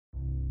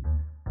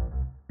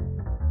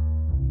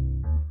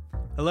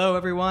Hello,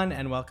 everyone,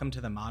 and welcome to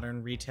the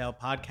Modern Retail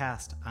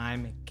Podcast.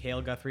 I'm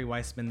Cale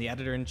Guthrie-Weissman, the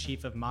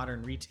editor-in-chief of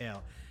Modern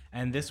Retail.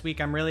 And this week,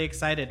 I'm really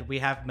excited. We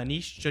have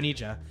Manish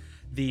Joneja,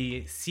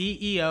 the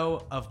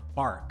CEO of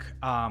Bark.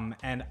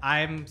 And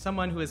I'm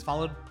someone who has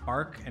followed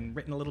Bark and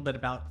written a little bit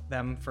about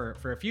them for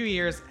a few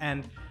years.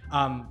 And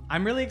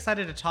I'm really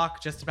excited to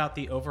talk just about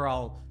the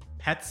overall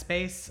pet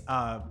space.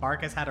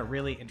 Bark has had a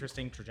really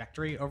interesting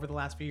trajectory over the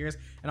last few years.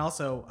 And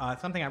also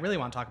something I really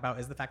want to talk about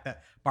is the fact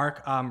that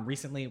Bark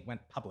recently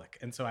went public.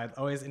 And so I'm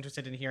always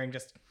interested in hearing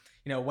just,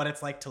 what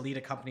it's like to lead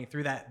a company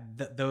through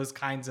those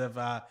kinds of,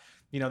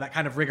 that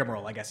kind of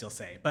rigmarole, I guess you'll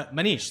say. But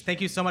Manish, thank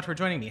you so much for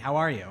joining me. How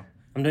are you?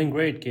 I'm doing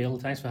great, Cale.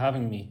 Thanks for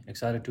having me.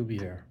 Excited to be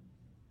here.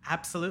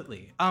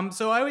 Absolutely.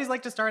 So I always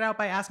like to start out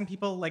by asking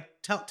people,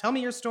 tell me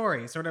your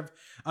story. Sort of,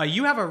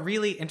 you have a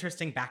really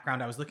interesting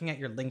background. I was looking at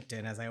your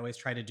LinkedIn, as I always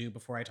try to do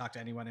before I talk to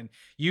anyone, and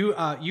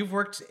you've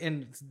worked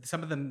in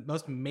some of the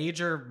most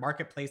major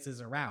marketplaces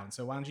around.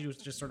 So why don't you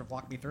just sort of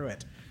walk me through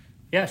it?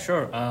 Yeah,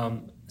 sure.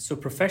 So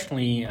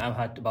professionally, I've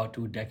had about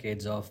 2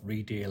 decades of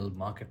retail,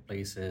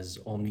 marketplaces,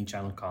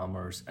 omni-channel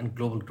commerce, and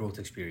global growth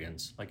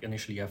experience. Like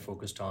initially, I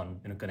focused on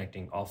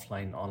connecting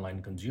offline,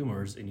 online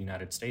consumers in the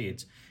United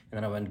States, and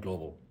then I went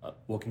global,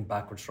 working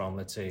backwards from,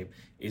 let's say,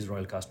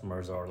 Israel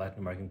customers or Latin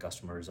American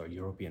customers or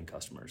European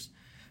customers.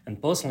 And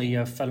personally,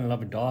 I fell in love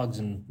with dogs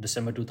in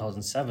December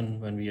 2007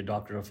 when we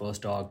adopted our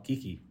first dog,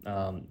 Kiki.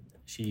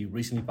 She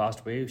recently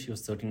passed away. She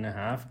was 13 and a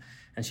half,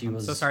 and she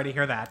was... So sorry to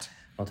hear that.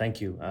 Oh,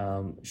 thank you.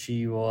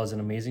 She was an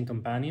amazing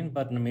companion,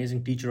 but an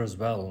amazing teacher as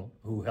well,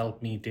 who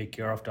helped me take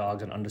care of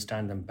dogs and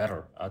understand them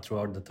better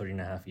throughout the 13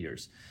 and a half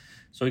years.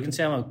 So you can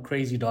say I'm a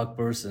crazy dog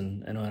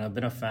person, and I've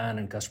been a fan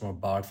and customer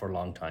of Bark for a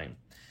long time.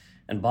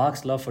 And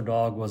Bark's love for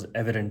dog was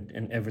evident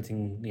in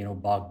everything,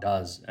 Bark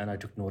does, and I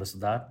took notice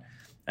of that.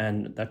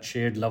 And that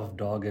shared love of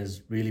dog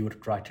is really what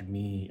attracted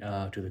me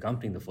to the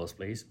company in the first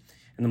place.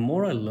 And the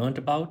more I learned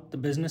about the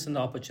business and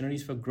the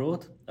opportunities for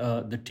growth,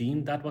 the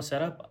team that was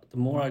set up, the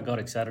more I got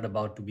excited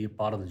about to be a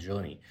part of the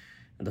journey.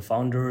 And the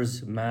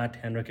founders, Matt,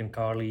 Henrik, and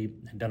Carly,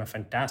 have done a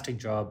fantastic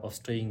job of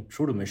staying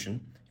true to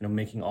mission,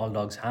 making all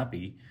dogs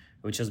happy,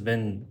 which has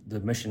been the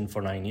mission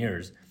for 9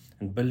 years,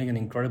 and building an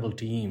incredible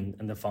team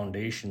and the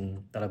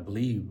foundation that I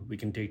believe we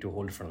can take to a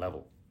whole different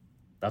level.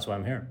 That's why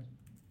I'm here.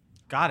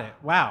 Got it.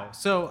 Wow.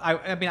 So,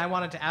 I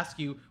wanted to ask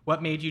you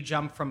what made you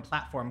jump from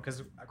platform,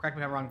 because correct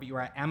me if I'm wrong, but you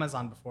were at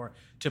Amazon before,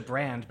 to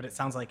brand, but it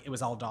sounds like it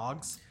was all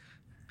dogs.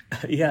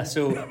 Yeah,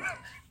 so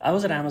I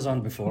was at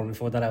Amazon before.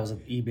 Before that, I was at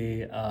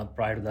eBay.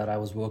 Prior to that, I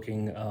was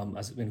working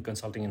as in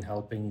consulting and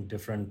helping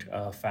different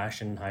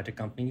fashion high-tech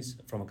companies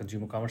from a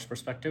consumer commerce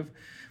perspective.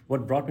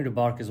 What brought me to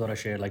Bark is what I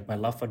shared, like my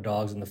love for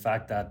dogs and the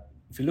fact that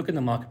if you look in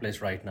the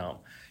marketplace right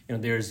now,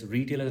 there's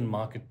retailers and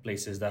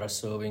marketplaces that are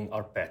serving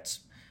our pets.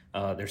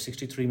 There's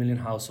 63 million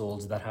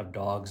households that have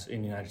dogs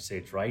in the United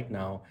States right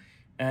now.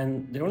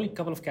 And there are only a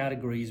couple of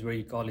categories where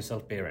you call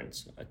yourself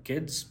parents,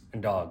 kids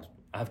and dogs.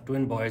 I have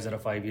twin boys that are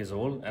 5 years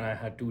old, and I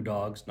had 2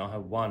 dogs. Now I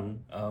have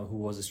one who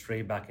was a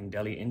stray back in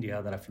Delhi,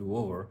 India, that I flew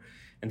over.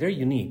 And they're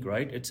unique,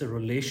 right? It's a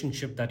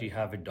relationship that you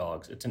have with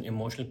dogs. It's an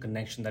emotional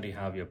connection that you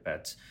have with your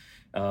pets.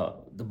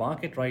 The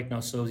market right now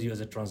serves you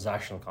as a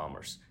transactional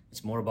commerce.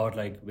 It's more about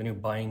like when you're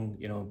buying,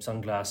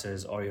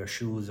 sunglasses or your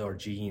shoes or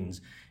jeans,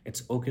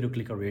 it's okay to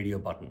click a radio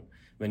button.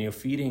 When you're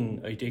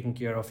taking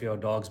care of your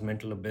dog's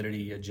mental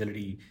ability,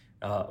 agility,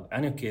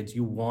 and your kids,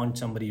 you want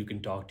somebody you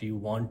can talk to. You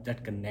want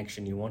that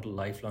connection. You want a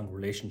lifelong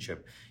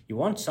relationship. You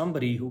want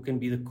somebody who can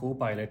be the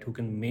co-pilot, who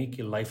can make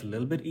your life a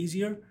little bit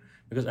easier.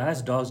 Because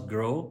as dogs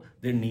grow,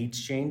 their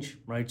needs change,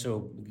 right?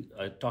 So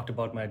I talked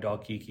about my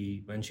dog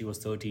Kiki when she was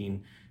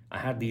 13. I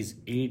had these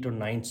 8 or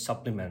 9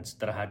 supplements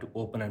that I had to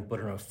open and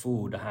put in her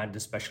food. I had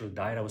this special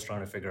diet I was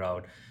trying to figure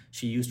out.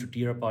 She used to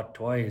tear apart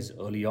toys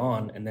early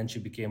on, and then she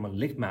became a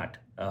lick mat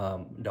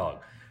dog,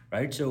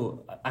 right?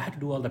 So I had to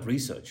do all that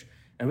research,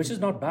 and which is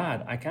not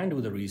bad. I can do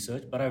the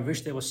research, but I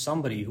wish there was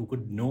somebody who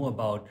could know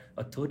about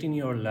a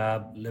 13-year-old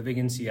lab living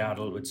in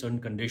Seattle with certain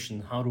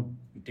conditions, how to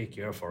take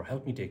care of her,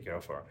 help me take care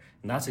of her.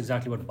 And that's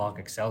exactly what Bark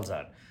excels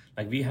at.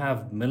 Like we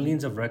have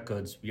millions of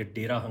records. We are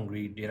data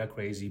hungry, data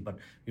crazy, but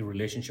we're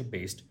relationship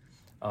based.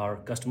 Our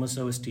customer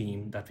service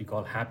team that we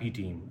call Happy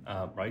Team,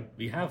 right?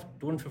 We have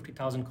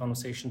 250,000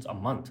 conversations a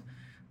month.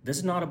 This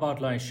is not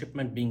about like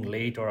shipment being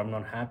late or I'm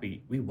not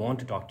happy. We want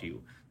to talk to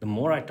you. The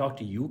more I talk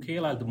to you,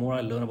 Cale, the more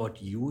I learn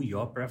about you,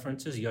 your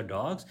preferences, your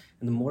dogs,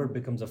 and the more it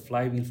becomes a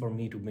flywheel for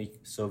me to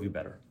serve you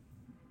better.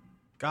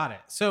 Got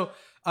it. So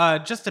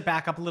just to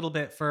back up a little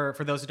bit for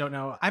those who don't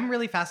know, I'm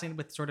really fascinated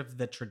with sort of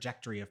the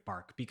trajectory of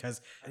Bark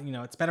because,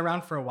 it's been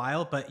around for a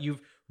while, but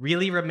you've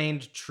really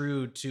remained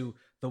true to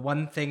the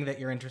one thing that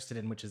you're interested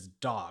in, which is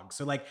dogs.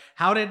 So like,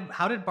 how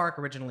did Bark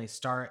originally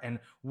start? And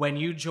when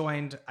you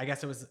joined, I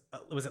guess was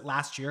it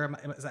last year?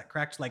 Is that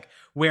correct? Like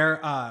where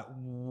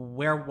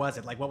was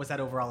it? Like what was that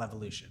overall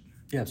evolution?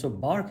 Yeah, so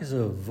Bark is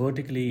a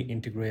vertically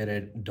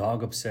integrated,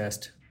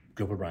 dog-obsessed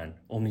global brand,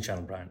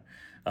 omni-channel brand.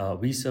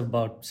 We serve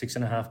about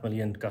 6.5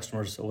 million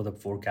customers over the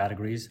 4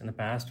 categories in the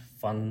past: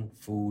 fun,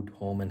 food,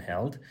 home, and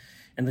health.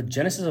 And the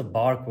genesis of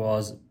Bark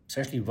was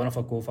essentially one of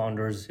our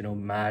co-founders,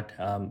 Matt,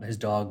 his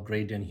dog,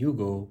 Great Dane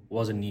Hugo,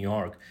 was in New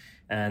York,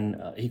 and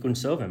he couldn't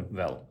serve him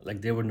well.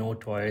 Like there were no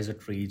toys or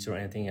treats or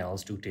anything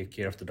else to take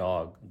care of the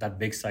dog, that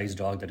big size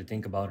dog that you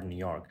think about in New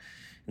York.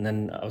 And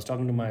then I was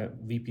talking to my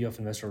VP of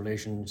Investor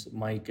Relations,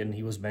 Mike, and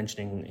he was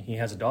mentioning he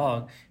has a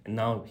dog, and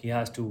now he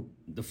has to,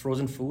 the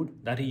frozen food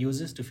that he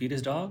uses to feed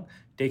his dog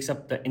takes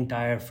up the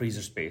entire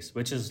freezer space,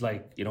 which is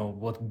like,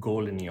 worth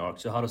gold in New York.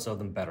 So how to serve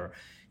them better?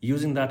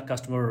 Using that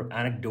customer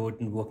anecdote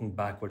and working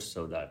backwards to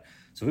serve that.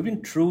 So we've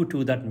been true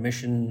to that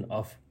mission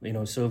of,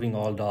 serving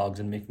all dogs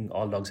and making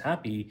all dogs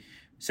happy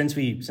since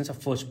our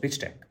first pitch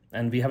deck,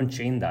 and we haven't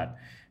changed that.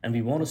 And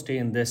we want to stay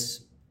in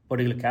this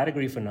particular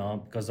category for now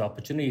because the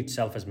opportunity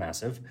itself is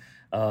massive.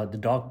 The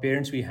dog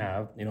parents we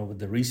have, with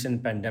the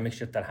recent pandemic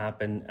shift that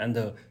happened and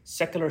the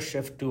secular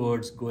shift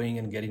towards going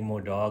and getting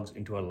more dogs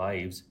into our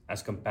lives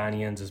as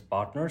companions, as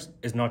partners,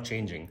 is not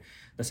changing.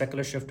 The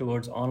secular shift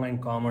towards online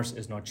commerce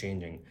is not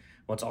changing.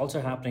 What's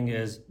also happening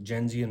is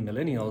Gen Z and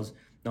millennials,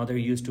 now they're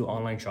used to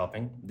online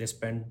shopping. They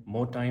spend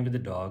more time with the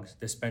dogs.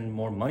 They spend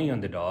more money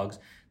on the dogs.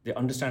 They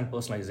understand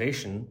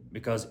personalization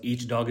because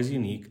each dog is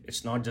unique.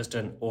 It's not just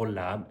an old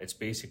lab. It's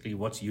basically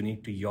what's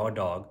unique to your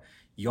dog.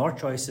 Your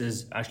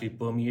choices actually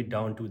permeate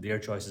down to their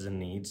choices and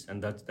needs.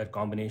 And that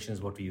combination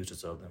is what we use to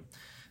serve them.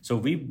 So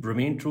we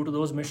remain true to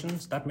those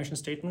missions, that mission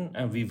statement,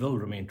 and we will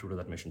remain true to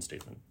that mission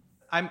statement.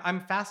 I'm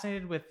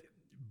fascinated with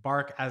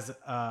Bark as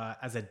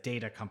a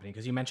data company,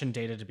 because you mentioned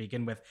data to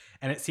begin with,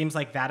 and it seems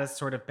like that has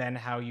sort of been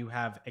how you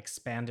have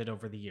expanded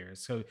over the years.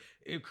 So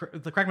correct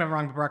me if I'm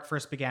wrong, but Bark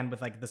first began with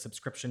like the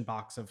subscription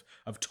box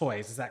of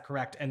toys. Is that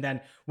correct? And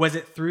then was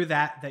it through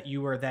that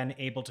you were then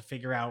able to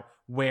figure out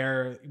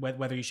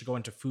whether you should go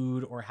into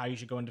food or how you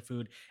should go into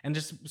food? And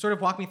just sort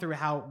of walk me through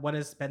what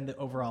has been the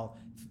overall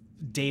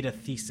data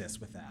thesis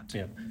with that.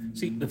 Yeah.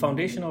 See, the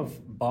foundation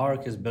of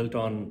Bark is built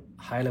on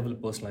high-level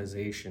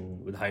personalization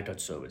with high-touch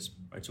service,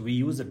 right? So we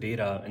use the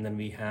data, and then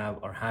we have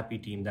our happy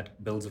team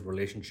that builds a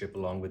relationship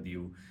along with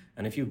you.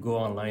 And if you go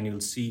online, you'll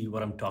see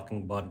what I'm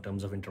talking about in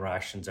terms of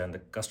interactions and the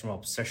customer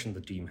obsession the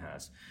team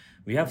has.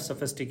 We have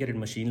sophisticated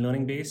machine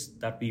learning base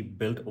that we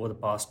built over the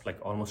past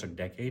almost a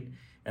decade,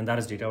 and that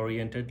is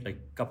data-oriented,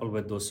 coupled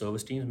with those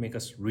service teams, make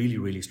us really,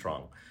 really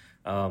strong.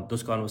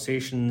 Those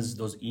conversations,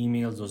 those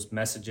emails, those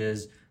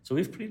messages. So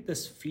we've created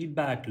this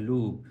feedback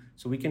loop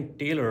so we can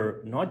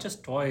tailor not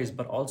just toys,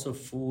 but also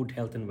food,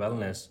 health, and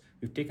wellness.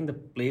 We've taken the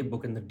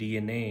playbook and the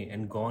DNA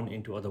and gone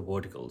into other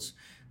verticals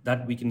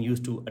that we can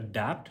use to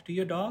adapt to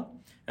your dog.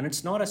 And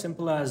it's not as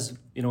simple as,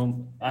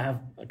 I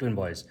have twin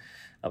boys.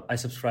 I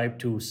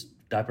subscribed to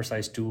diaper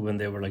size 2 when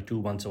they were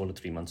 2 months old or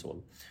 3 months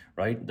old,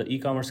 right? The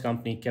e-commerce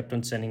company kept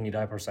on sending me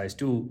diaper size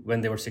 2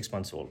 when they were 6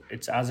 months old.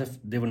 It's as if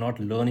they were not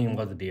learning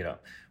about the data.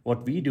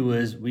 What we do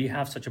is we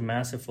have such a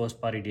massive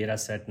first-party data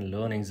set and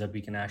learnings that we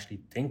can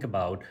actually think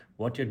about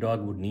what your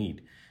dog would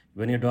need.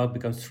 When your dog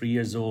becomes 3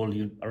 years old,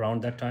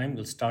 around that time,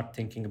 you'll start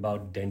thinking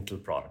about dental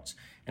products.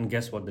 And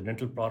guess what? The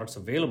dental products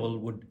available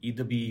would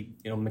either be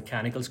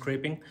mechanical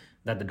scraping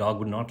that the dog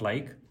would not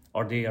like,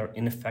 or they are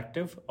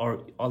ineffective,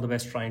 or all the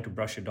best trying to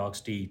brush your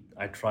dog's teeth.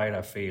 I tried,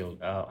 I failed.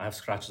 I have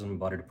scratches on my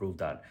body to prove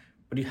that.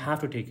 But you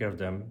have to take care of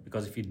them,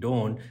 because if you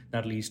don't,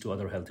 that leads to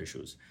other health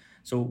issues.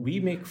 So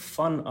we make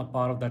fun a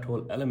part of that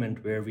whole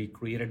element, where we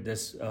created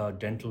this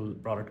dental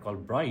product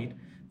called Bright,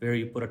 where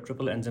you put a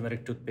triple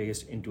enzymatic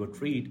toothpaste into a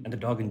treat and the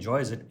dog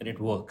enjoys it and it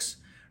works,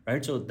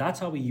 right? So that's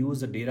how we use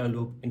the data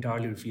loop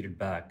entirely to feed it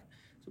back.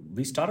 So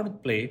we started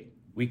with play.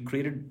 We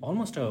created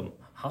almost a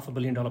 $500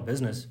 million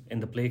business in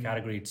the play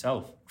category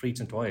itself, treats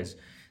and toys.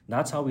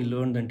 That's how we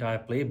learned the entire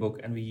playbook,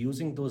 and we're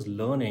using those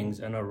learnings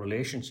and our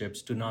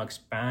relationships to now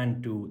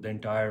expand to the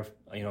entire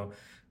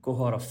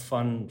cohort of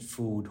fun,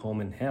 food,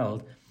 home, and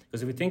health.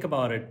 Because if you think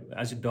about it,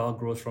 as your dog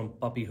grows from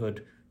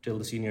puppyhood till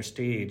the senior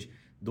stage,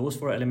 those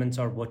 4 elements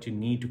are what you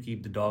need to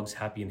keep the dogs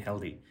happy and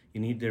healthy.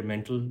 You need their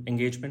mental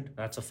engagement.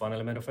 That's a fun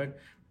element of it.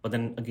 But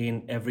then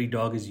again, every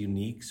dog is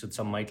unique. So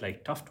some might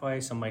like tough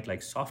toys, some might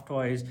like soft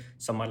toys,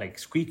 some might like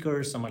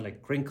squeakers, some might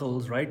like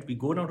crinkles, right? We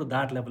go down to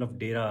that level of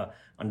data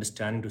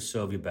understanding to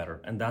serve you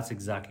better. And that's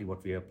exactly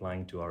what we are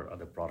applying to our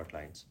other product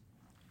lines.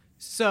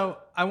 So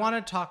I want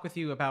to talk with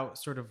you about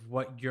sort of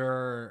what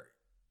your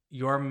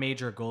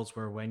major goals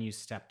were when you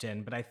stepped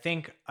in. But I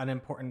think an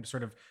important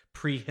sort of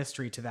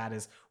prehistory to that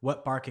is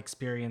what Bark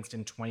experienced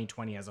in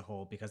 2020 as a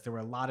whole, because there were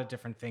a lot of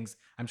different things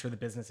I'm sure the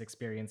business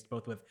experienced,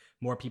 both with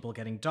more people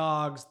getting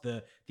dogs,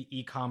 the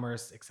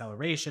e-commerce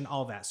acceleration,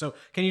 all that. So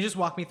can you just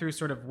walk me through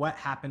sort of what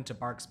happened to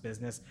Bark's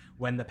business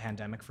when the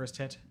pandemic first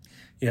hit?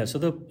 Yeah, so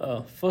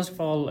the first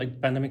of all,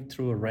 pandemic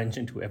threw a wrench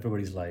into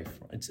everybody's life.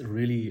 It's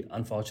really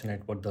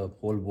unfortunate what the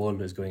whole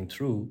world is going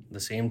through. At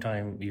the same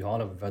time, we all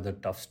have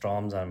weathered tough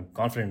storms. I'm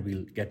confident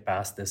we'll get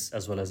past this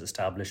as well as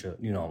establish a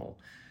new normal.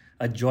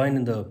 I joined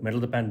in the middle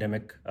of the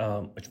pandemic,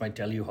 which might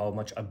tell you how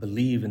much I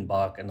believe in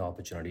Bark and the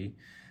opportunity.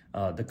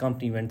 The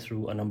company went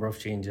through a number of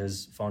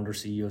changes, founder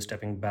CEO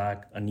stepping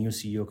back, a new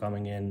CEO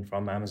coming in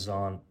from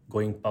Amazon,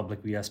 going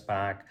public via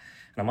SPAC.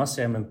 And I must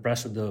say, I'm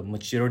impressed with the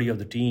maturity of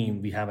the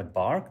team we have at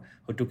Bark,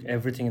 who took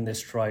everything in their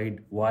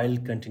stride while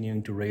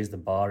continuing to raise the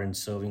bar in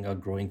serving our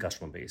growing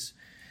customer base.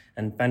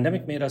 And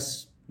pandemic made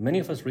many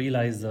of us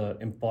realize the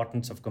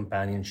importance of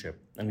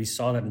companionship. And we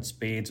saw that in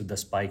spades with the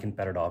spike in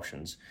pet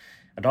adoptions.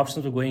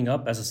 Adoptions were going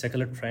up as a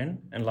secular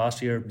trend, and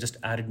last year just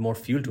added more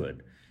fuel to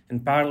it. In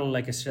parallel,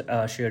 like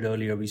I shared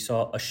earlier, we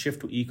saw a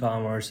shift to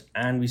e-commerce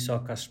and we saw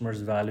customers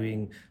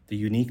valuing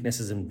the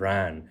uniquenesses in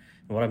brand.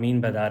 And what I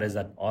mean by that is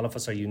that all of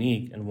us are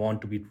unique and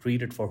want to be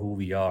treated for who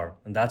we are.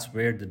 And that's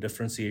where the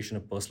differentiation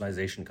of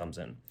personalization comes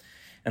in.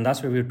 And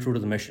that's where we're true to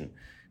the mission.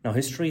 Now,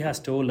 history has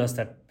told us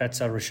that pets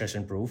are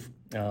recession-proof.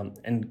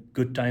 In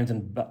good times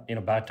and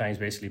bad times,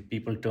 basically,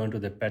 people turn to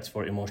their pets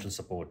for emotional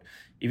support,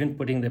 even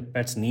putting their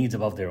pets' needs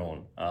above their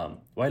own.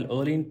 While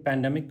early in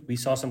pandemic, we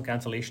saw some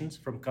cancellations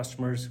from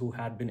customers who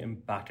had been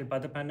impacted by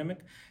the pandemic,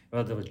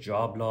 whether there was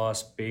job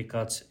loss, pay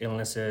cuts,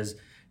 illnesses.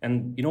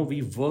 And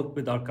we've worked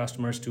with our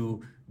customers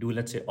to do,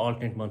 let's say,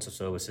 alternate months of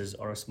services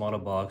or a smaller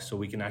box so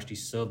we can actually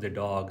serve their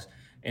dogs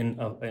in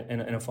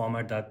a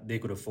format that they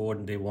could afford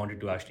and they wanted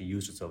to actually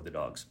use to serve the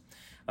dogs.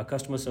 Our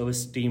customer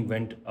service team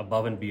went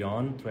above and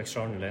beyond through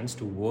extraordinary lens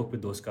to work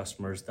with those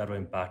customers that were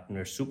impacted, and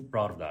we're super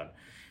proud of that.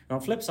 And on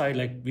the flip side,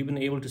 we've been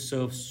able to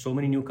serve so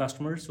many new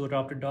customers who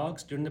adopted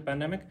dogs during the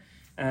pandemic,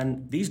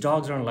 and these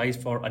dogs are on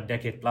life for a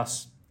decade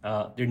plus.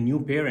 They're new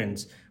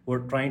parents who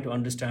are trying to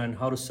understand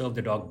how to serve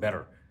their dog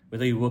better.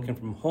 Whether you're working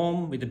from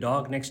home with the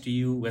dog next to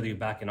you, whether you're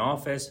back in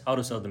office, how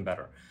to serve them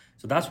better.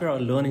 So that's where our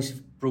learnings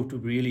proved to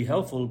be really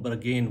helpful, but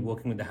again,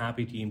 working with the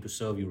happy team to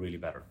serve you really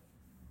better.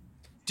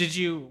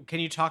 Can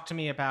you talk to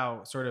me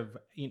about sort of,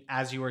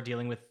 as you were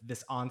dealing with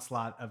this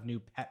onslaught of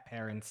new pet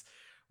parents,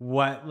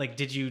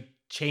 did you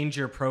change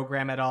your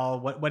program at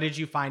all? What did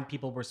you find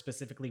people were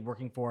specifically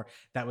working for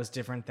that was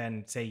different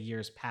than, say,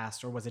 years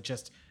past, or was it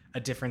just a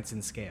difference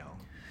in scale?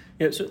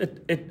 Yeah, so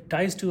it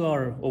ties to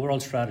our overall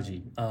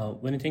strategy.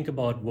 When you think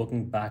about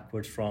working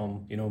backwards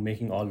from,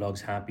 making all dogs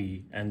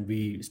happy, and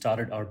we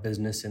started our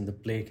business in the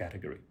play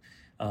category.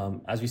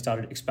 As we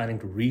started expanding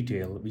to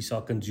retail, we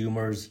saw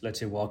consumers, let's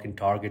say, walk in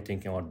Target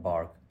thinking about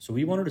Bark. So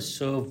we wanted to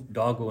serve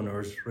dog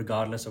owners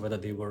regardless of whether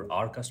they were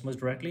our customers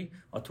directly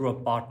or through our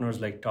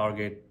partners like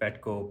Target,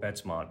 Petco,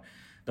 PetSmart.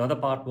 The other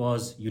part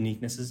was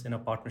uniquenesses in our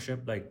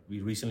partnership. Like we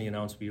recently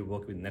announced we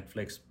work with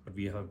Netflix, but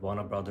we have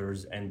Warner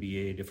Brothers,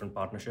 NBA, different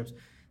partnerships.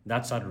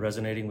 That started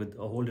resonating with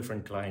a whole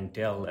different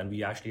clientele, and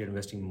we actually are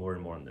investing more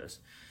and more in this.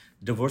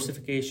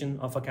 Diversification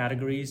of our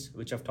categories,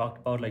 which I've talked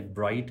about, like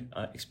Bright,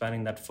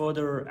 expanding that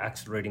further,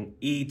 accelerating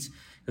Eats,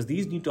 because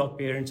these new dog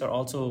parents are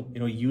also,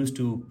 used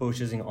to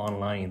purchasing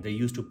online. They're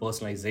used to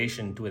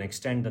personalization to an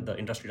extent that the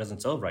industry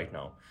doesn't serve right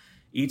now.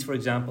 Eats, for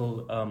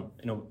example,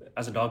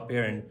 as a dog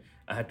parent,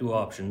 I had two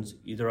options.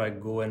 Either I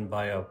go and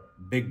buy a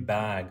big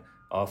bag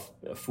of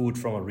food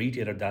from a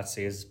retailer that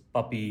says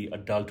puppy,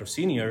 adult, or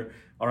senior,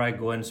 or I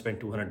go and spend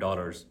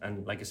 $200.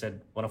 And like I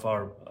said, one of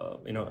our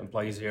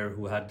employees here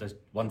who had this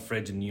one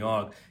fridge in New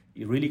York,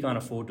 you really can't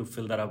afford to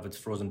fill that up with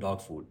frozen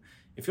dog food.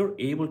 If you're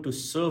able to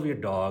serve your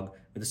dog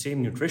with the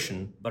same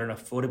nutrition but at an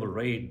affordable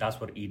rate, that's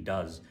what Eat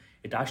does.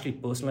 It actually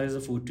personalizes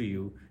the food to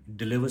you, it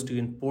delivers to you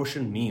in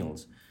portion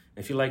meals.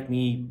 If you're like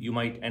me, you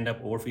might end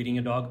up overfeeding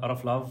your dog out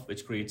of love,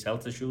 which creates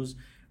health issues,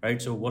 right?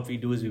 So what we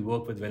do is we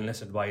work with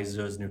wellness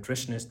advisors,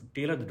 nutritionists to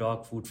tailor the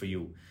dog food for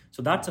you.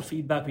 So that's a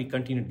feedback we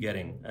continued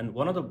getting. And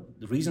one of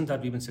the reasons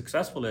that we've been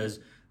successful is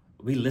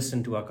we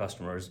listen to our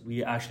customers.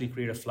 We actually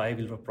create a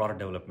flywheel for product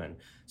development.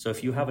 So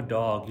if you have a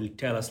dog, you'll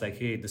tell us like,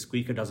 hey, the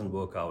squeaker doesn't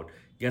work out.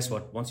 Guess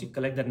what? Once you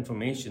collect that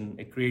information,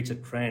 it creates a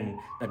trend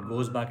that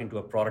goes back into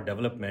a product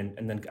development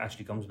and then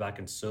actually comes back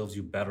and serves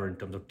you better in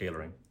terms of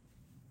tailoring.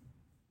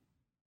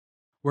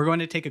 We're going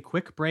to take a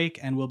quick break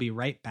and we'll be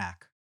right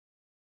back.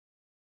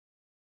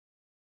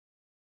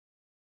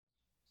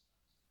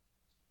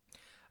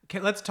 Okay,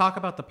 let's talk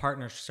about the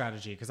partner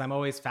strategy, because I'm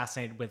always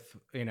fascinated with,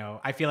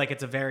 I feel like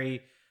it's a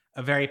very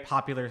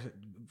popular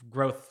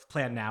growth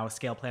plan now, a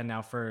scale plan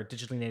now for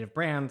digitally native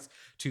brands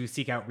to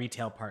seek out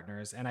retail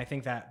partners. And I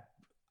think that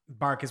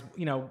Bark is,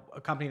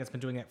 a company that's been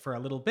doing it for a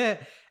little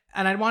bit.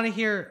 And I want to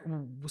hear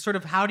sort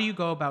of, how do you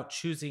go about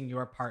choosing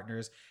your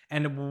partners?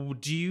 And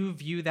do you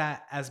view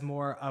that as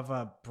more of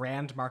a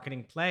brand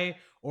marketing play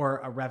or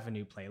a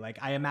revenue play? Like,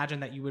 I imagine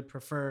that you would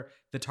prefer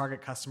the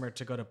target customer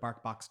to go to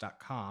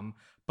barkbox.com,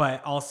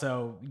 but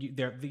also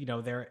they're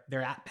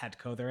at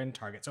Petco, they're in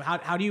Target. So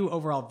how do you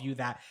overall view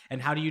that?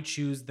 And how do you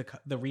choose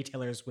the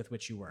retailers with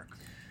which you work?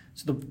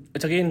 So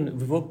it's again,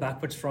 we work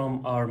backwards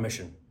from our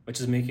mission,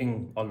 which is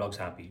making all dogs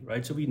happy,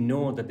 right? So we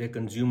know that they're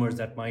consumers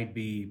that might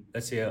be,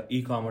 let's say,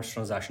 e-commerce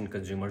transaction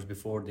consumers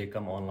before they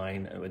come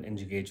online and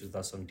engage with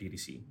us on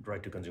DTC,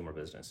 direct to consumer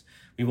business.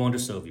 We want to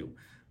serve you.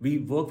 We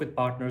work with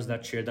partners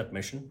that share that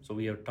mission. So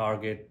we have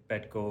Target,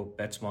 Petco,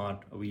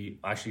 PetSmart. We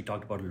actually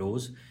talked about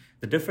Lowe's.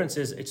 The difference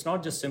is it's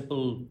not just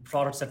simple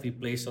products that we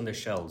place on their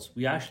shelves.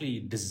 We actually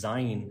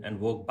design and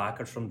work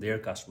backwards from their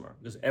customer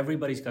because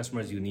everybody's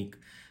customer is unique.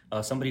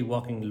 Somebody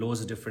walking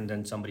Lowe's is different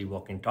than somebody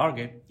walking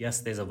Target.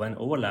 Yes, there's a one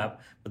overlap,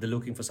 but they're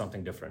looking for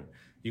something different.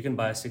 You can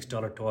buy a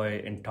 $6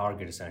 toy in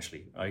Target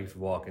essentially, right, if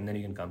you walk, and then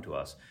you can come to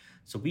us.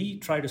 So we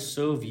try to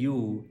serve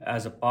you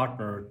as a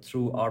partner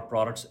through our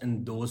products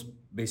in those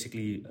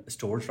basically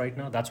stores right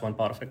now. That's one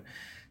part of it.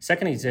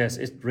 Second is yes,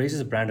 it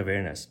raises brand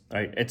awareness,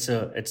 right? It's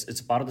a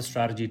part of the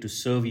strategy to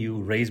serve you,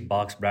 raise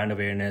box brand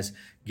awareness,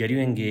 get you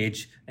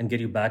engaged, and get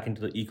you back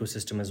into the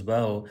ecosystem as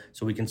well,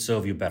 so we can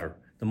serve you better.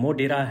 The more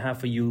data I have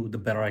for you, the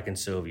better I can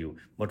serve you.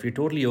 But we're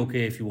totally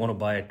okay if you want to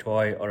buy a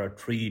toy or a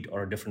treat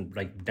or a different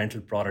like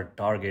dental product,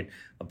 Target,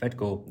 or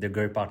Petco. They're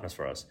great partners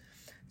for us.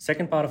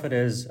 Second part of it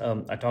is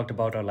I talked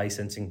about our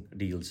licensing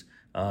deals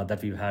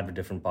that we've had with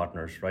different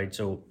partners, right?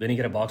 So when you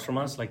get a box from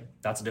us, like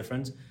that's a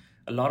difference.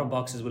 A lot of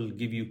boxes will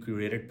give you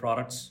curated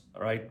products,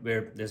 right,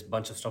 where there's a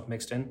bunch of stuff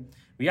mixed in.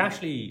 We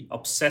actually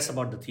obsess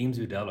about the themes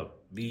we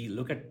develop. We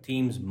look at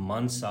themes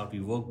months out.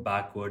 We work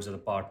backwards with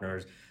the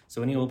partners.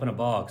 So when you open a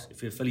box,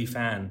 if you're a Philly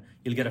fan,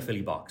 you'll get a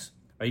Philly box,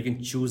 right? You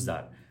can choose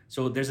that.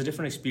 So there's a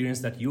different experience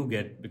that you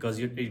get because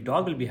your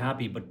dog will be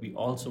happy, but we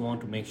also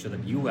want to make sure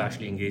that you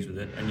actually engage with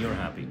it and you're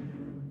happy.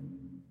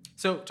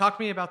 So talk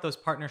to me about those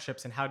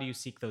partnerships and how do you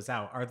seek those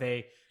out?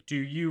 Do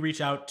you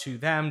reach out to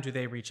them? Do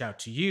they reach out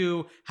to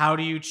you? How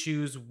do you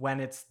choose when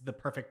it's the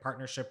perfect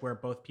partnership where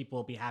both people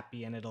will be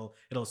happy and it'll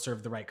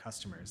serve the right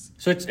customers?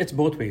 So it's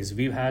both ways.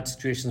 We've had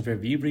situations where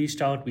we've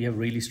reached out. We have a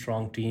really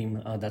strong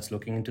team that's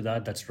looking into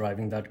that, that's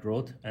driving that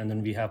growth. And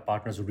then we have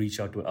partners who reach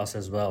out to us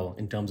as well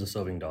in terms of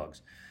serving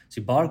dogs.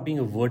 See, Bark being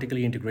a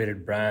vertically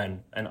integrated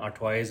brand and our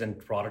toys and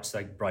products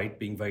like Bright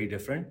being very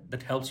different,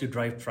 that helps you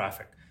drive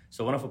traffic.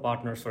 So one of our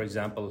partners, for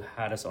example,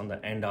 had us on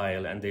the end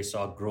aisle and they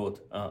saw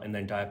growth in the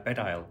entire pet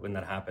aisle when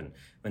that happened.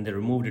 When they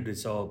removed it, we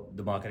saw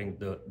the marketing,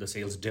 the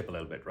sales dip a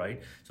little bit,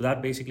 right? So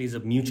that basically is a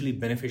mutually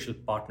beneficial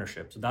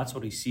partnership. So that's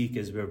what we seek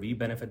is where we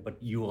benefit,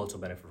 but you also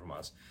benefit from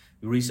us.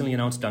 We recently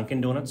announced Dunkin'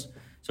 Donuts.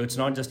 So it's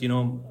not just,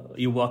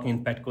 you walking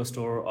in Petco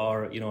store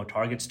or, a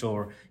Target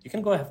store, you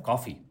can go have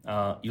coffee.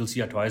 You'll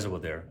see our toys over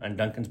there. And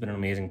Dunkin's been an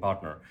amazing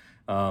partner.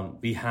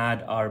 We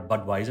had our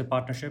Budweiser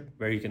partnership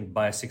where you can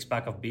buy a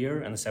 6-pack of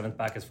beer and the 7th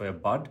pack is for your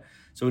Bud.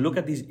 So we look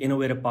at these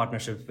innovative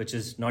partnerships, which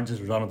is not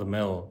just run of the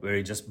mill where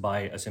you just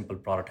buy a simple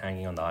product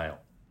hanging on the aisle.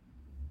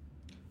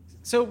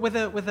 So with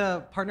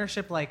a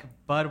partnership like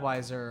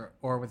Budweiser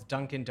or with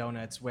Dunkin'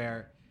 Donuts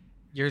where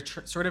you're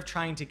sort of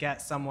trying to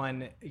get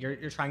someone,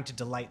 you're trying to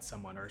delight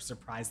someone or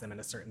surprise them in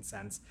a certain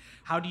sense.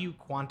 How do you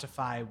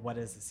quantify what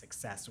is a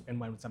success and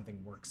when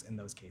something works in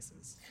those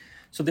cases?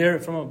 So there,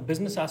 from a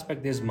business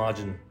aspect, there's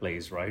margin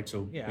plays, right?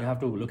 So Yeah. you have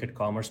to look at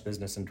commerce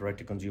business and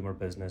direct-to-consumer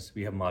business.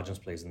 We have margins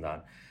plays in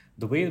that.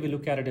 The way we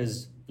look at it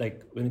is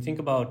like when you think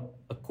about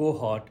a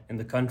cohort in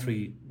the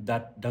country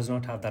that does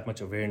not have that much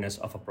awareness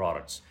of our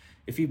products.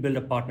 If we build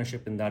a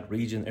partnership in that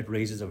region, it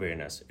raises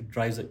awareness. It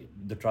drives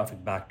the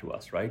traffic back to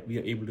us, right? We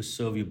are able to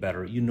serve you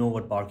better. You know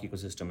what Bark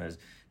ecosystem is.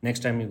 Next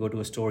time you go to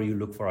a store, you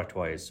look for our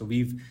toys. So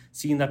we've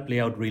seen that play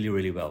out really,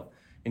 really well.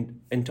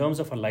 In terms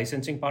of our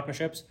licensing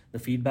partnerships, the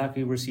feedback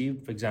we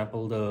received, for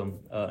example,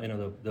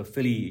 the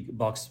Philly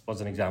box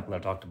was an example I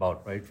talked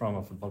about, right, from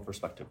a football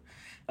perspective.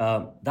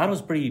 That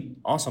was pretty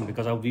awesome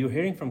because we were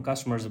hearing from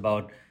customers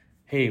about,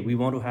 hey, we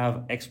want to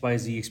have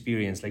XYZ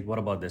experience. Like, what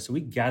about this? So we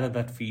gather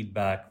that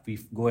feedback. We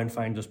go and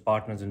find those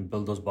partners and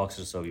build those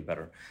boxes to serve you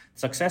better.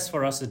 Success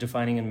for us is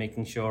defining and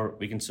making sure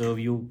we can serve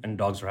you and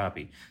dogs are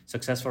happy.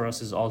 Success for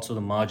us is also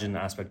the margin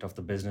aspect of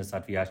the business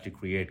that we actually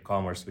create,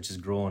 commerce, which has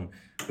grown,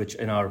 which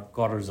in our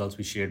quarter results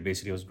we shared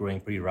basically was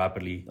growing pretty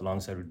rapidly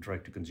alongside with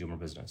direct-to-consumer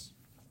business.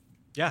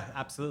 Yeah,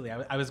 absolutely.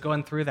 I was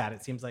going through that.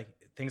 It seems like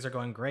things are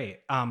going great.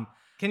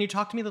 Can you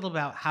talk to me a little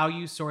about how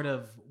you sort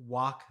of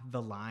walk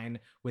the line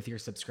with your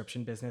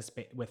subscription business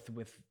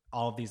with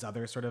all of these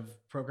other sort of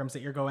programs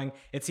that you're going?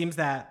 It seems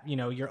that,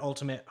 your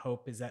ultimate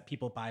hope is that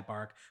people buy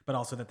Bark, but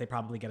also that they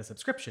probably get a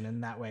subscription.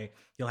 And that way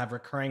you'll have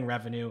recurring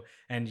revenue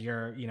and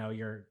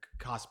your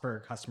cost per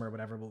customer,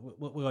 whatever,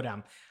 will go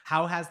down.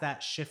 How has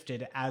that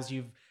shifted as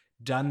you've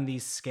done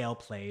these scale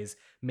plays,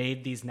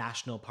 made these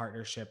national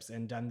partnerships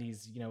and done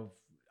these,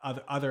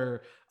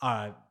 other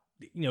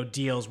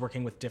deals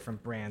working with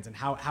different brands, and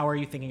how are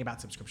you thinking about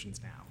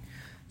subscriptions now?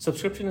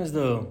 Subscription is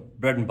the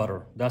bread and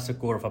butter. That's the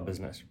core of our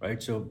business,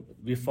 right? So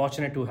we're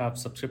fortunate to have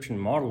subscription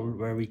model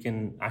where we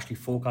can actually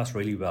forecast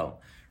really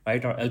well,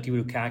 right? Our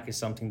LTV to CAC is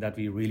something that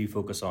we really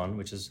focus on,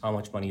 which is how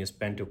much money is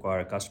spent to acquire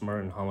a customer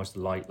and how much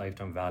the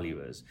lifetime value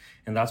is.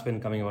 And that's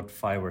been coming about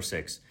 5 or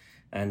 6.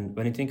 And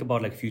when you think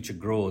about like future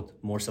growth,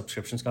 more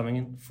subscriptions coming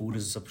in, food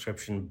is a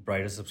subscription,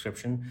 Bright is a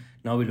subscription.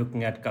 Now we're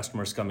looking at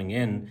customers coming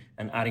in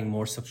and adding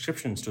more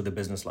subscriptions to the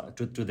business line,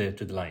 to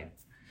the line.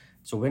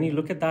 So when you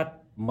look at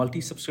that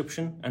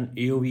multi-subscription and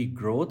AOV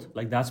growth,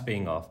 like that's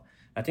paying off.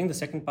 I think the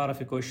second part of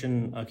your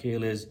question,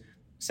 Kale, is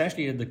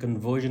essentially the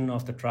conversion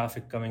of the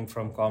traffic coming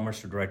from commerce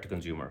to direct to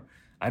consumer.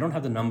 I don't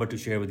have the number to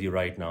share with you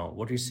right now.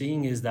 What you're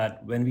seeing is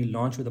that when we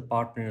launch with a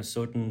partner in a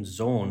certain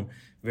zone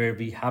where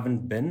we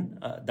haven't been,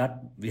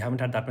 we haven't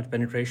had that much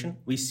penetration,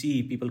 we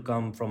see people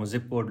come from a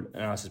zip code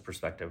analysis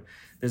perspective.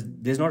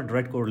 There's not a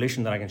direct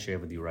correlation that I can share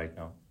with you right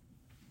now.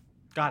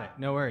 Got it.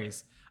 No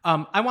worries.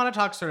 I want to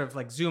talk sort of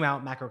like zoom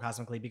out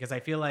macrocosmically because I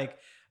feel like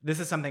this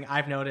is something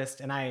I've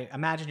noticed, and I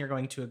imagine you're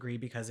going to agree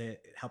because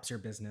it helps your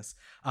business.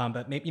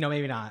 But maybe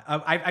maybe not.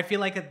 I feel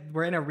like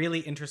we're in a really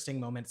interesting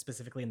moment,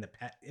 specifically in the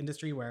pet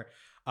industry, where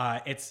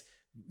it's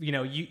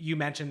you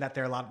mentioned that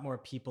there are a lot more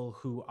people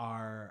who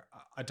are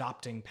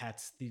adopting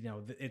pets.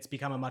 It's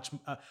become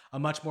a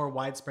much more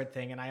widespread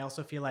thing, and I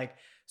also feel like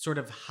sort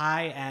of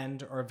high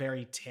end or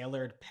very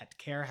tailored pet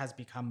care has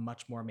become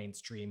much more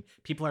mainstream.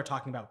 People are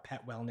talking about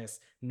pet wellness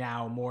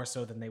now more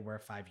so than they were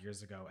 5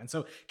 years ago. And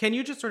so, can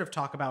you just sort of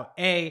talk about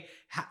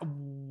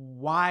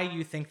why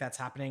you think that's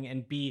happening,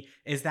 and B,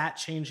 is that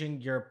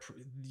changing your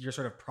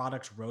sort of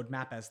product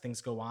roadmap as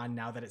things go on?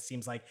 Now that it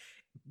seems like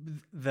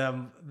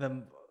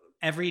the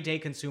everyday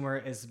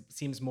consumer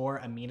seems more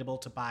amenable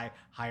to buy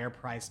higher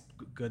priced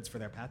goods for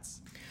their pets?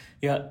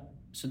 Yeah,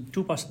 so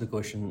two parts of the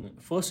question.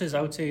 First is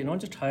I would say not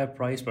just higher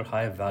price, but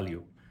higher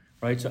value,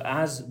 right? So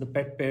as the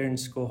pet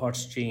parents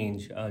cohorts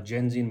change,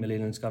 Gen Z and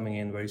millennials coming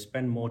in, where you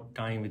spend more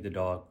time with the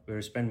dog, where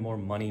you spend more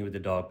money with the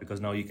dog,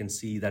 because now you can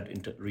see that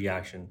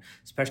reaction,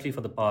 especially for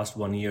the past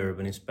 1 year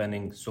when you're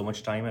spending so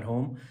much time at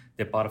home,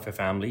 they're part of your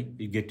family,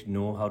 you get to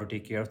know how to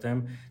take care of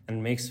them, and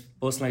it makes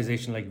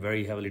personalization like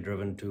very heavily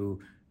driven to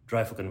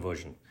drive for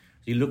conversion.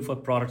 So you look for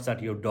products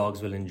that your dogs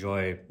will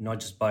enjoy, not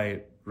just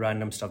buy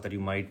random stuff that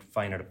you might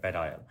find at a pet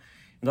aisle.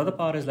 And the other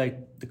part is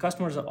like the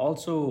customers are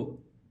also,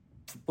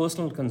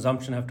 personal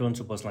consumption have turned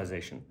to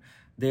personalization.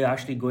 They're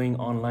actually going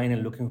online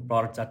and looking for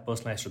products that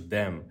personalize to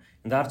them.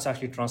 And that's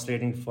actually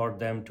translating for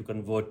them to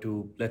convert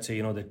to, let's say,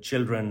 their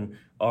children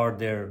or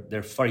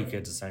their furry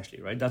kids,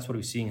 essentially, right? That's what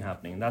we're seeing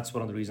happening. And that's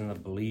one of the reasons I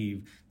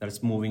believe that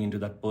it's moving into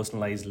that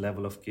personalized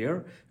level of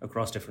care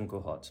across different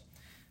cohorts.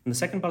 And the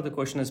second part of the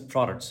question is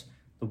products.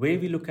 The way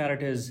we look at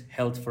it is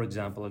health, for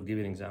example. I'll give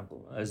you an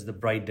example, as the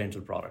Bright Dental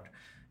product.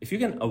 If you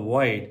can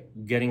avoid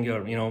getting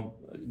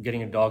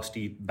your dog's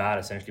teeth bad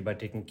essentially by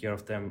taking care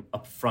of them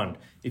up front,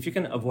 if you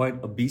can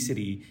avoid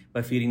obesity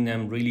by feeding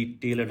them really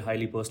tailored,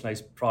 highly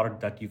personalized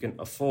product that you can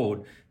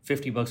afford,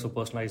 $50 for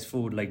personalized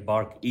food like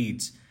Bark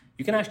Eats,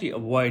 you can actually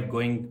avoid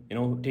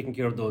taking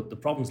care of the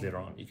problems later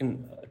on. You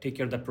can take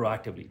care of that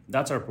proactively.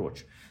 That's our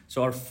approach.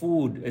 So our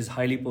food is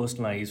highly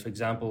personalized. For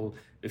example,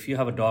 if you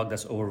have a dog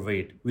that's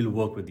overweight, we'll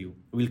work with you.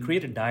 We'll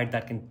create a diet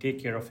that can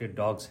take care of your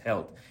dog's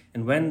health.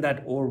 And when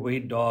that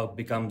overweight dog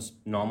becomes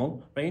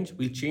normal range,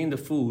 we'll change the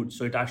food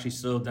so it actually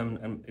serves them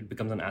and it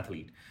becomes an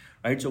athlete.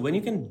 Right? So when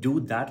you can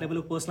do that level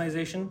of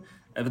personalization,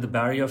 with the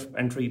barrier of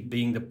entry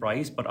being the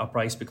price, but our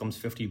price becomes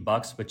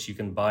 $50, which you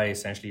can buy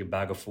essentially a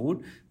bag of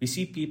food, we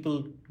see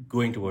people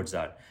going towards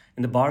that.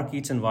 In the Bark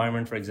Eats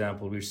environment, for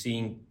example, we're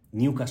seeing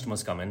new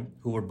customers come in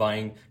who were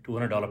buying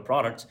 $200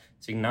 products,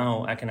 saying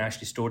now I can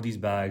actually store these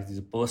bags, these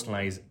are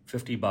personalized,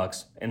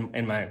 $50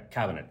 in my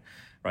cabinet.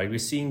 Right, we're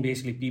seeing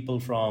basically people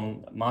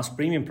from mass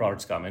premium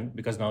products come in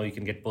because now you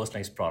can get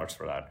personalized products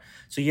for that.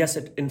 So yes,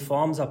 it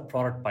informs our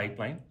product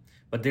pipeline,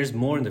 but there's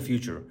more in the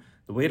future.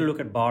 The way to look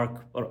at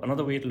Bark, or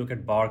another way to look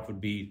at Bark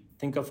would be,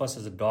 think of us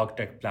as a dog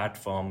tech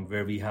platform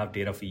where we have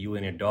data for you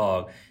and your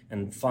dog,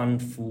 and fun,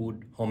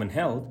 food, home, and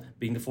health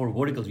being the four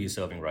verticals we're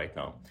serving right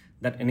now.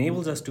 That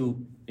enables us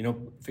to,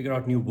 figure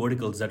out new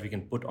verticals that we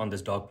can put on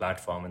this dog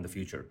platform in the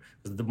future.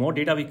 Because the more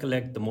data we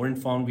collect, the more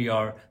informed we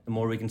are, the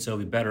more we can serve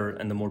you better,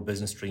 and the more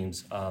business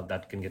streams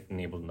that can get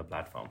enabled in the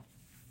platform.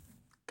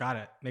 Got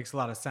it. Makes a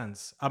lot of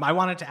sense. I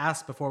wanted to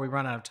ask before we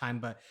run out of time,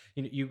 but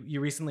you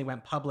recently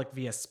went public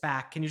via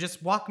SPAC. Can you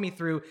just walk me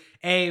through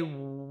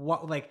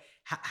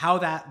how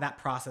that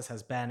process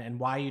has been and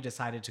why you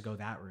decided to go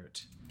that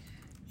route?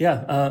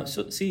 Yeah,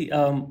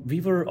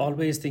 we were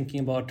always thinking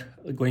about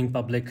going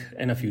public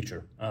in the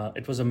future.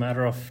 It was a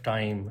matter of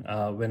time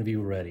when we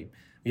were ready.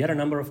 We had a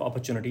number of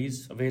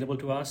opportunities available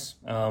to us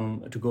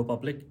to go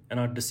public, and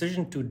our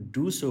decision to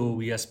do so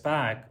via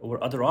SPAC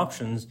over other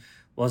options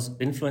was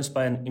influenced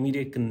by an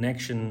immediate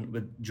connection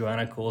with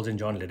Joanna Coles and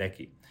John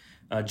Ledecky.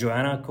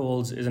 Joanna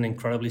Coles is an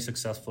incredibly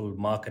successful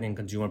marketing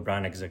consumer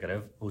brand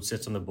executive who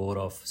sits on the board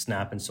of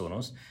Snap and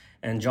Sonos.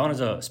 And John is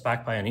a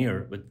SPAC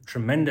pioneer with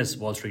tremendous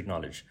Wall Street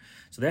knowledge.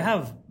 So they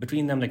have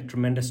between them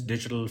tremendous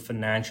digital,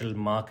 financial,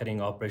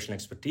 marketing, operational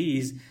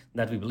expertise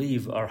that we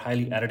believe are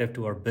highly additive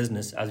to our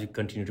business as we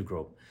continue to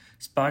grow.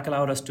 SPAC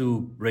allowed us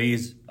to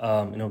raise,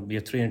 we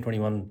have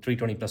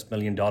 $320 plus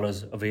million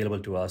available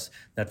to us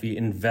that we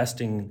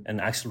investing and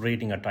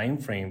accelerating our time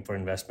frame for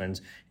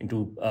investments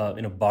into,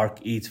 Bark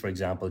Eats, for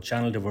example,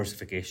 channel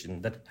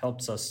diversification that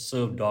helps us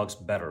serve dogs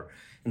better.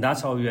 And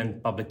that's how we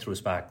went public through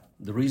SPAC.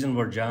 The reason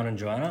we're John and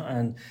Joanna,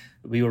 and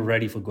we were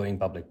ready for going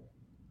public.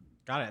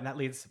 Got it. And that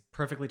leads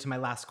perfectly to my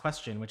last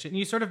question, and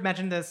you sort of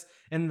mentioned this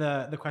in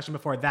the question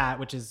before that,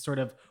 which is sort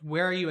of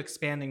where are you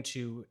expanding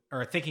to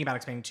or thinking about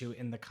expanding to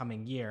in the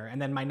coming year?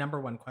 And then my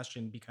number one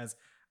question, because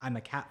I'm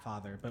a cat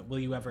father, but will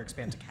you ever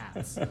expand to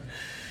cats?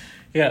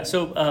 Yeah,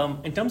 so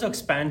in terms of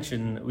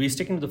expansion, we're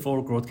sticking to the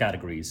four growth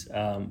categories.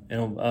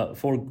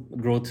 Four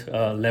growth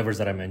levers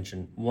that I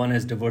mentioned. One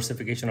is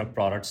diversification of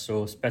products,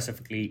 so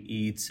specifically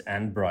Eats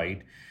and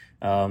Bright.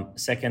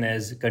 Second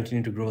is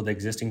continue to grow the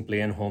existing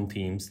play and home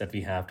themes that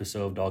we have to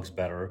serve dogs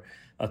better.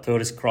 A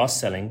third is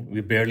cross-selling.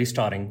 We're barely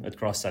starting with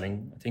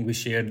cross-selling. I think we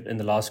shared in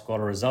the last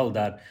quarter result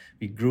that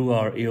we grew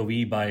our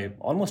AOV by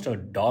almost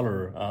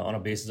 $1 on a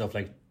basis of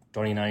like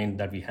 29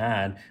 that we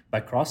had by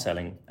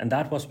cross-selling. And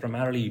that was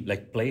primarily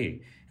like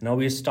play. Now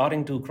we're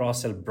starting to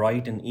cross-sell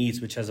Bright and Eats,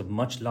 which has a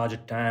much larger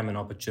TAM and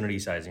opportunity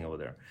sizing over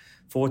there.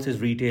 Fourth is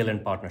retail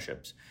and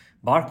partnerships.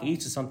 Bark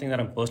Eats is something that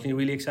I'm personally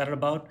really excited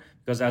about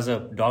because as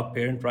a dog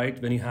parent,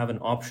 right, when you have an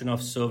option of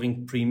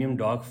serving premium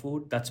dog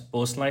food that's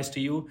personalized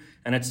to you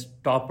and it's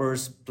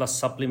toppers plus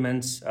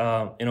supplements,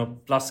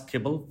 plus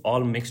kibble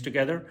all mixed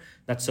together,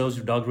 that serves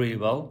your dog really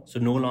well. So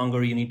no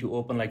longer you need to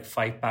open like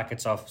 5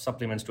 packets of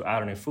supplements to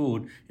add on your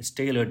food. It's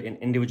tailored in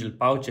individual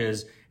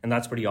pouches, and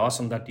that's pretty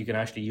awesome that you can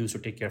actually use to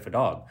take care of a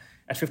dog.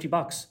 At $50,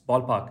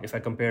 ballpark, if I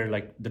compare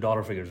like the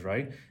dollar figures,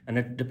 right? And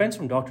it depends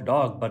from dog to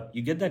dog, but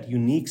you get that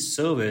unique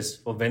service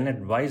for wellness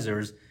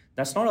advisors.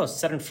 That's not a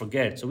set and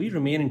forget. So we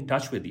remain in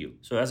touch with you.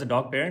 So as a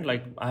dog parent,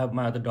 like I have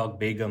my other dog,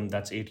 Begum,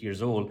 that's 8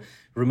 years old,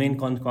 remain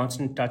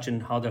constant touch in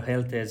how their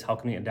health is, how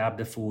can we adapt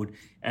the food,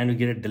 and we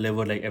get it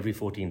delivered like every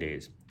 14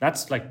 days.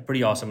 That's like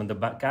pretty awesome. And the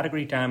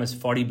category TAM is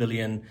 40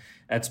 billion.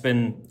 It's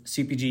been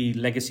CPG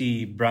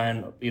legacy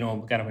brand,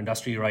 kind of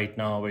industry right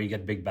now where you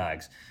get big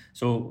bags.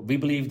 So we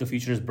believe the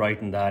future is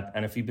bright in that.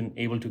 And if we've been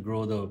able to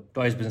grow the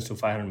toys business to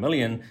 500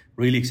 million,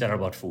 really excited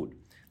about food.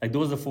 Like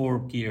those are the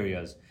 4 key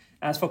areas.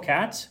 As for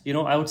cats,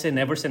 I would say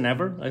never say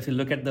never. If you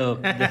look at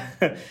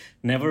the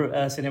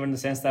never say never in the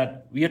sense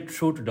that we are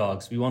true to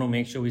dogs. We want to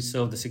make sure we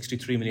serve the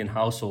 63 million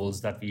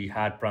households that we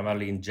had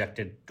primarily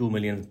injected 2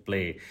 million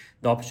play.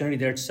 The opportunity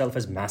there itself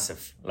is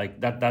massive.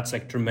 Like that's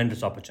like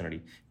tremendous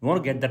opportunity. We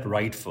want to get that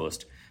right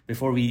first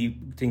before we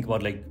think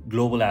about like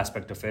global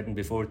aspect of it and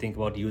before we think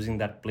about using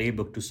that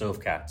playbook to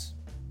serve cats.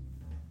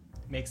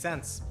 Makes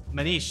sense.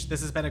 Manish,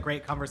 this has been a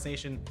great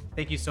conversation.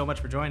 Thank you so much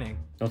for joining.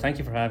 No, thank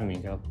you for having me,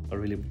 Cal. I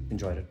really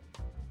enjoyed it.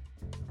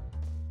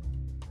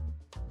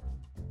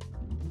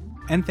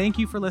 And thank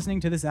you for listening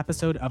to this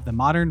episode of the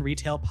Modern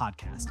Retail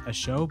Podcast, a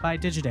show by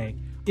Digiday.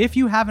 If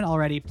you haven't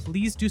already,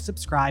 please do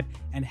subscribe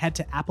and head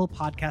to Apple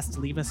Podcasts to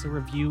leave us a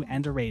review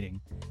and a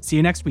rating. See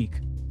you next week.